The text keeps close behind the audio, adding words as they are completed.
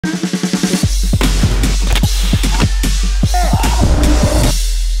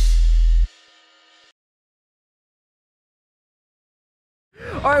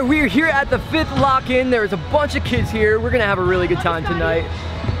All right, we are here at the 5th lock-in. There's a bunch of kids here. We're gonna have a really good time tonight.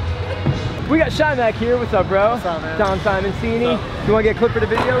 We got Shy Mac here. What's up, bro? What's up, man? Don Simoncini. You wanna get a clip for the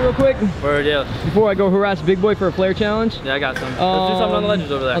video real quick? Word, yeah. Before I go harass Big Boy for a flare challenge? Yeah, I got some. Let's do something on the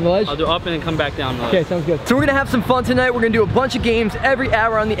ledges over there. On the ledge? I'll do up and then come back down the ledge. Okay, sounds good. So we're gonna have some fun tonight. We're gonna do a bunch of games every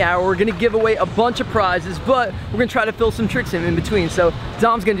hour on the hour. We're gonna give away a bunch of prizes, but we're gonna try to fill some tricks in between. So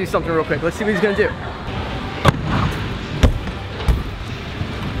Dom's gonna do something real quick. Let's see what he's gonna do.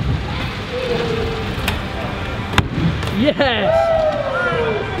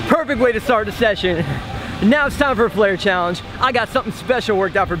 Yes! Perfect way to start the session. And now it's time for a flare challenge. I got something special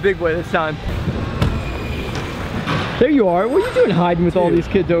worked out for Big Boy this time. There you are. What are you doing hiding with all these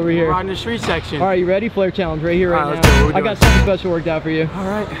kids over here? We're on the street section. All right, you ready? Flare challenge right here, right Let's now. do it. I got something special worked out for you. All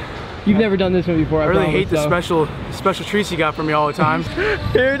right. You've never done this one before. I really hate the special treats you got for me all the time.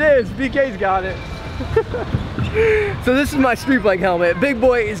 Here it is. BK's got it. So this is my street bike helmet. Big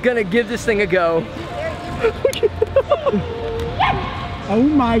Boy is gonna give this thing a go. Oh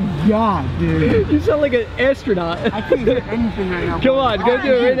my god, dude. You sound like an astronaut. I can't do anything right now. Come on, go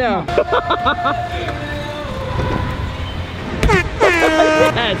do it right now.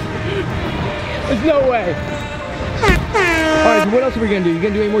 Yes. There's no way. Alright, so what else are we gonna do? You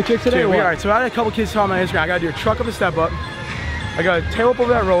gonna do any more tricks today? Dude, alright, so I had a couple kids tell me on Instagram, I gotta do a truck up a step up. I gotta tail up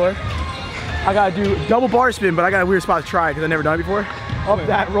over that roller. I gotta do double bar spin, but I got a weird spot to try because I've never done it before. Up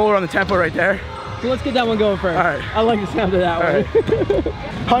that roller on the tempo right there. So let's get that one going first. All right. I like the sound of that one.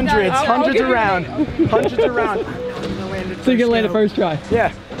 Hundreds around. Hundreds around. So you're gonna land it first try? Yeah.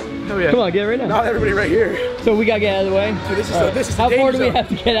 Hell yeah. Come on, get it right now. Not everybody right here. So we gotta get out of the way? Dude, this is How far do we have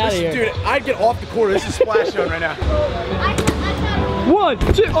to get out of here? Dude, I'd get off the quarter. This is splash zone right now. 1, 2.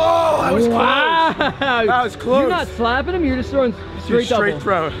 Oh, that was wow. close. That was close. You're not slapping him, you're just throwing straight double. Straight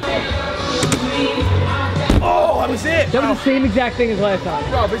throw. Oh, that was it. That was the same exact thing as last time.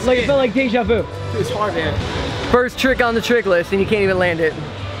 Bro, but it's like it felt like deja vu. It's hard, man. First trick on the trick list, and you can't even land it.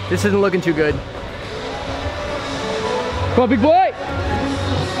 This isn't looking too good. Come on, Big Boy.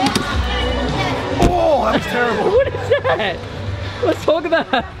 Oh, that was terrible. What is that? Let's talk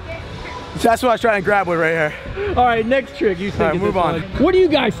about it. That's what I was trying to grab with right here. All right, next trick. You think? All right, move on. What do you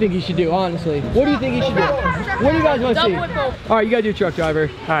guys think he should do, honestly? What do you think he should do? What do you guys want to see? All right, you gotta do truck driver.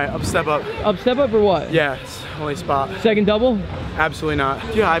 All right, up, step up. Up, step up, or what? Yeah, it's only spot. Second double? Absolutely not.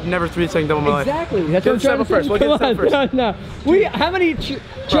 Yeah, I've never 3-second double in my life. Exactly. That's Get what I'm step trying up to first. say. We'll get step first. No. How many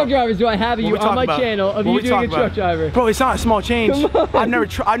truck drivers do I have of you on my channel of you doing a truck driver? Bro, it's not a small change. Come on. I've never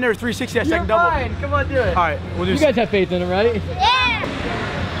 360 that second double. Fine. Come on, do it. All right, we'll do. You guys have faith in him, right? Yeah!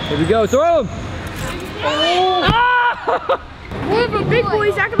 Here we go. Throw him. Oh. What if a big boy?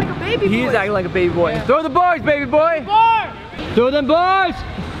 He's acting like a baby boy. He is acting like a baby boy. Yeah. Throw the bars, baby boy. Bar. Throw them bars.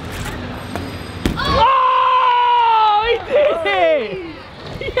 Oh, he did it.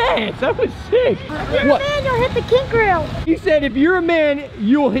 Yes, that was sick. If you're a man, you'll hit the kink rail. He said if you're a man,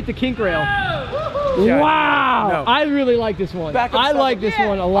 you will hit the kink rail. Yeah, Wow. no. I really like this one. Back up, I like this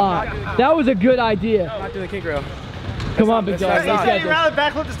one a lot. That was a good idea. I'm not doing the kink rail. Come on, big dog. that's not- Let's get this.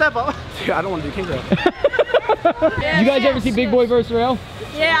 backflip to step up. Dude, I don't want to do kink rail. You guys ever see Big Boy vs. Rail?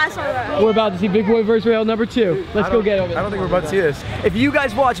 Yeah, I saw that. We're about to see Big Boy vs. Rail number 2. Let's go get over there. I don't think we're about to see this. If you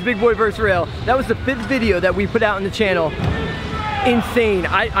guys watch Big Boy vs. Rail, that was the 5th video that we put out on the channel. Insane.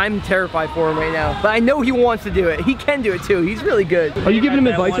 I'm terrified for him right now. But I know he wants to do it. He can do it too. He's really good. Are you giving him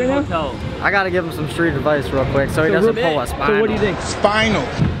advice right now? I gotta give him some street advice real quick so he doesn't pull a spinal. So what do you think? Spinal.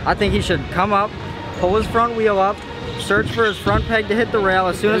 I think he should come up, pull his front wheel up, search for his front peg to hit the rail.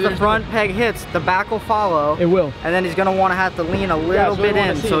 As soon as the front peg hits, the back will follow. It will. And then he's gonna want to have to lean a little bit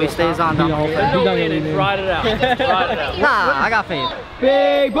in so he stays on down the whole thing. Ride it out. Ride it out. Nah, I got faith.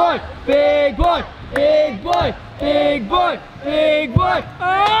 Big boy, big boy, big boy, big boy, big boy.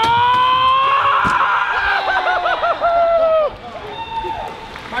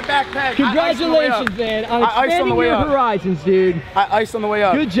 My backpack. Congratulations, man, on expanding your horizons, dude. I iced on the way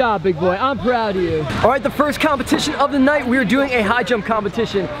up. Good job, big boy. I'm proud of you. All right, the first competition of the night, we're doing a high jump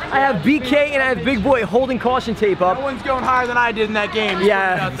competition. I have BK and I have Big Boy holding caution tape up. No one's going higher than I did in that game.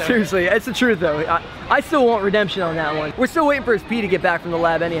 Yeah, seriously, it's the truth though. I still want redemption on that one. We're still waiting for his P to get back from the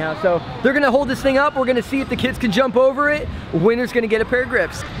lab anyhow. So they're gonna hold this thing up. We're gonna see if the kids can jump over it. Winner's gonna get a pair of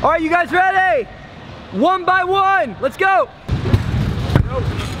grips. All right, you guys ready? 1 by 1, let's go.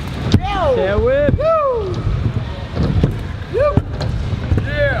 Tail whip. Woo! Woo!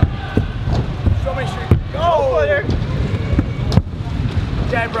 Yeah! Show me shit. Go! Footer!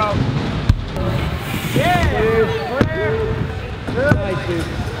 Dead, bro. Yeah! Nice, dude.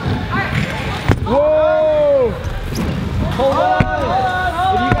 Whoa! Hold on!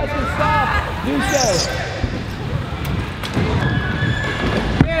 If you guys can stop, do so.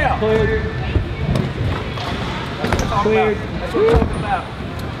 Cleared.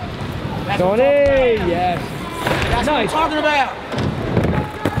 Tony, yes. That's what I'm Nice. talking about.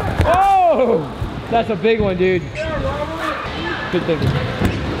 Oh, that's a big one, dude. Good thinking.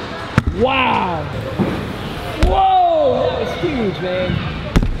 Wow. Whoa, that was huge, man.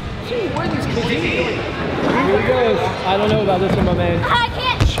 Gee, what are these kids doing? Here he goes. I don't know about this one, my man. I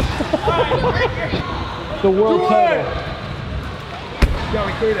can't. The world title. Yeah,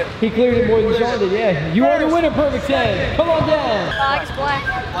 we cleared it. He cleared it more than Sean did, yeah. You are the winner, Perfect 10. Come on down. It's black.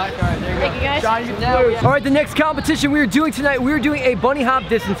 Black, all right, there you go. Thank you, guys. Johnny, you blue. All right, the next competition we are doing tonight, we are doing a bunny hop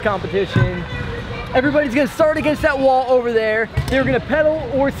distance competition. Everybody's gonna start against that wall over there. They're gonna pedal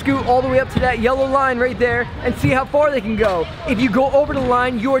or scoot all the way up to that yellow line right there and see how far they can go. If you go over the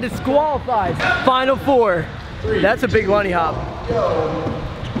line, you are disqualified. Final 4. That's a big bunny hop.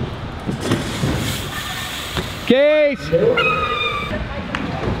 Case.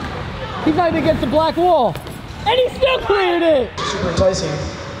 He's not even against the black wall. And he still cleared it. Super enticing.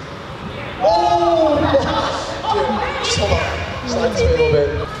 Oh! Dude, just hold on. Slide this way a little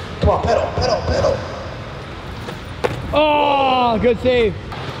bit. Come on, pedal, pedal, pedal. Oh, good save.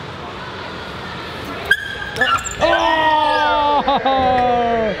 Oh!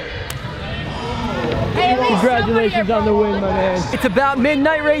 Congratulations on the win, my man. It's about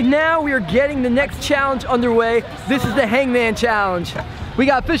midnight right now. We are getting the next challenge underway. This is the Hangman Challenge. We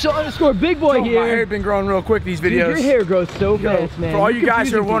got official _ big boy My here. hair been growing real quick these Dude, videos. your hair grows so fast, man. For all You're you guys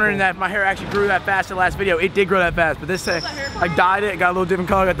who are confusing wondering people. that my hair actually grew that fast in the last video, it did grow that fast. But this, I dyed it, got a little different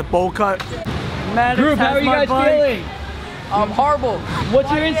color, got the bowl cut. Group, how are you guys feeling? Horrible.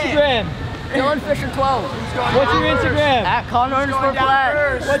 What's your Instagram? Dylan Fisher 12. What's your Instagram? At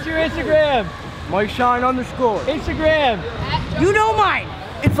Connor_Flat. What's your Instagram? Mike Shine _ Instagram. You know mine.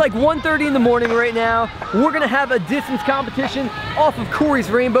 It's like 1:30 in the morning right now. We're gonna have a distance competition off of Corey's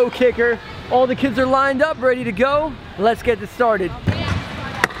rainbow kicker. All the kids are lined up, ready to go. Let's get this started.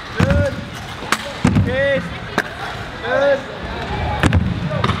 Good. Case. Good.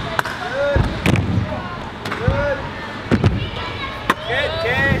 Good. Good. Get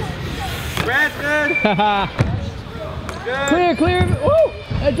Case. Branson. Good. Clear, clear. Woo!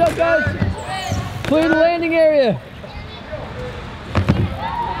 Heads up, guys. Clear the landing area.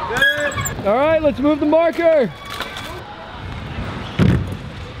 Good. All right, let's move the marker.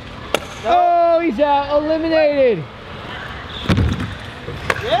 Oh, he's out, eliminated.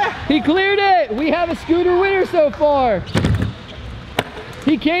 Yeah. He cleared it. We have a scooter winner so far.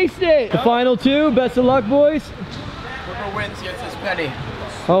 He cased it. The final 2, best of luck, boys. Whoever wins gets this penny.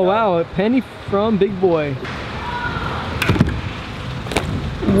 Oh wow, a penny from Big Boy.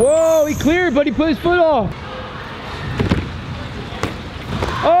 Whoa, he cleared, but he put his foot off.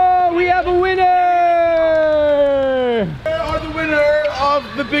 Oh, we have a winner! We are the winner of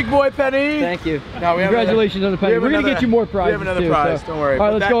the Big Boy penny. Thank you. No, we have Congratulations on the penny. We're gonna get you more prizes. We have another too, prize, so. don't worry. All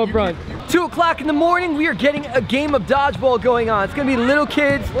right, But let's that- go up front. 2 o'clock in the morning, we are getting a game of dodgeball going on. It's gonna be little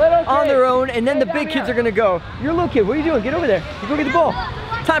kids on their own, and then the big kids are gonna go. You're a little kid, what are you doing? Get over there. You go get the ball.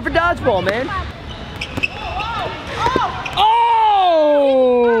 Time for dodgeball, man.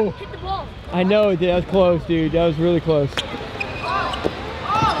 Oh! Hit the ball. I know, that was close, dude. That was really close.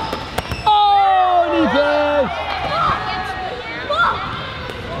 Oh, knee pass!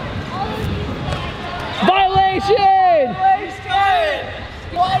 Violation!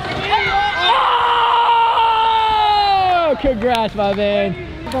 Oh! Congrats, my man.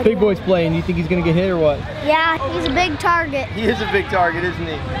 Big Boy's playing. You think he's gonna get hit or what? Yeah, he's a big target. He is a big target, isn't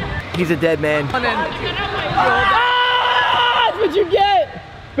he? He's a dead man. Ah, that's what you get!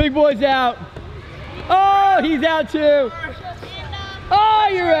 Big Boy's out. Oh, he's out too. Oh,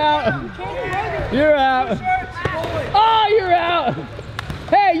 you're out. You're out. Oh, you're out.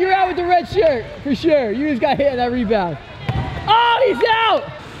 Hey, you're out with the red shirt, for sure. You just got hit on that rebound. Oh, he's out.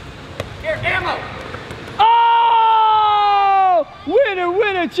 Here, ammo. Oh, winner,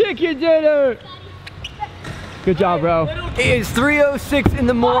 winner, chicken dinner. Good job, bro. It is 3:06 in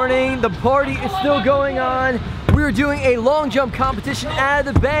the morning. The party is still going on. We are doing a long jump competition out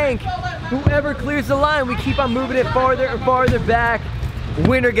of the bank. Whoever clears the line, we keep on moving it farther and farther back.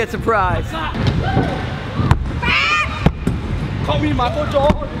 Winner gets a prize. Kobe, Michael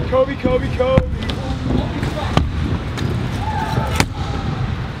Jordan. Kobe, Kobe, Kobe.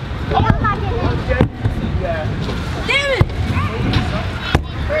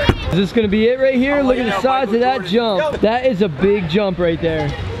 Is this gonna be it right here? Look at the size of that jump. That is a big jump right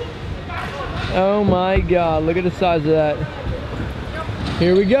there. Oh my God, look at the size of that.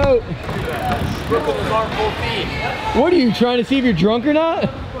 Here we go. What are you trying to see if you're drunk or not?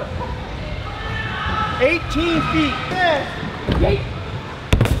 18 feet.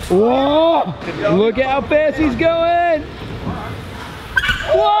 Whoa! Look at how fast he's going!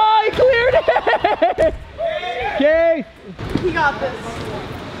 Whoa, he cleared it! Case! He got this.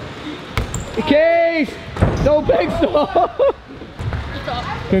 Case! No big stop!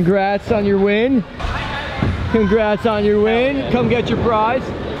 Congrats on your win. Congrats on your win. Come get your prize.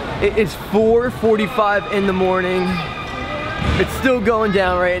 It is 4:45 in the morning. It's still going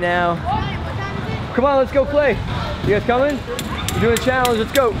down right now. Come on, let's go play. You guys coming? We're doing a challenge,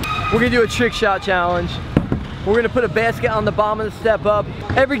 let's go. We're gonna do a trick shot challenge. We're gonna put a basket on the bottom of the step up.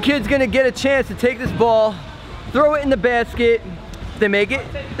 Every kid's gonna get a chance to take this ball, throw it in the basket. If they make it,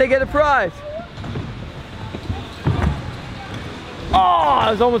 they get a prize. Oh, I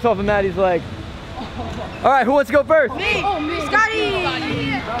was almost off of Maddie's leg. All right, who wants to go first? Me. Oh, me. Scotty.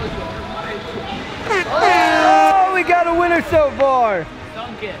 Oh, we got a winner so far.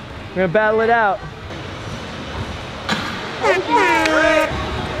 We're gonna battle it out.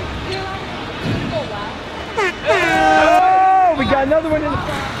 Oh, we got another one in.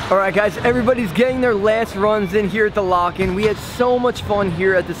 All right, guys, everybody's getting their last runs in here at the lock-in. We had so much fun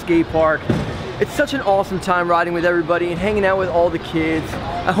here at the skate park. It's such an awesome time riding with everybody and hanging out with all the kids.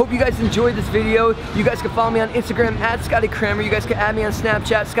 I hope you guys enjoyed this video. You guys can follow me on Instagram at Scotty Cranmer. You guys can add me on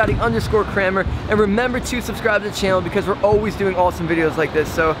Snapchat, Scotty_Cranmer. And remember to subscribe to the channel because we're always doing awesome videos like this.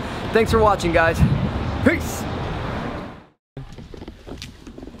 So thanks for watching, guys. Peace.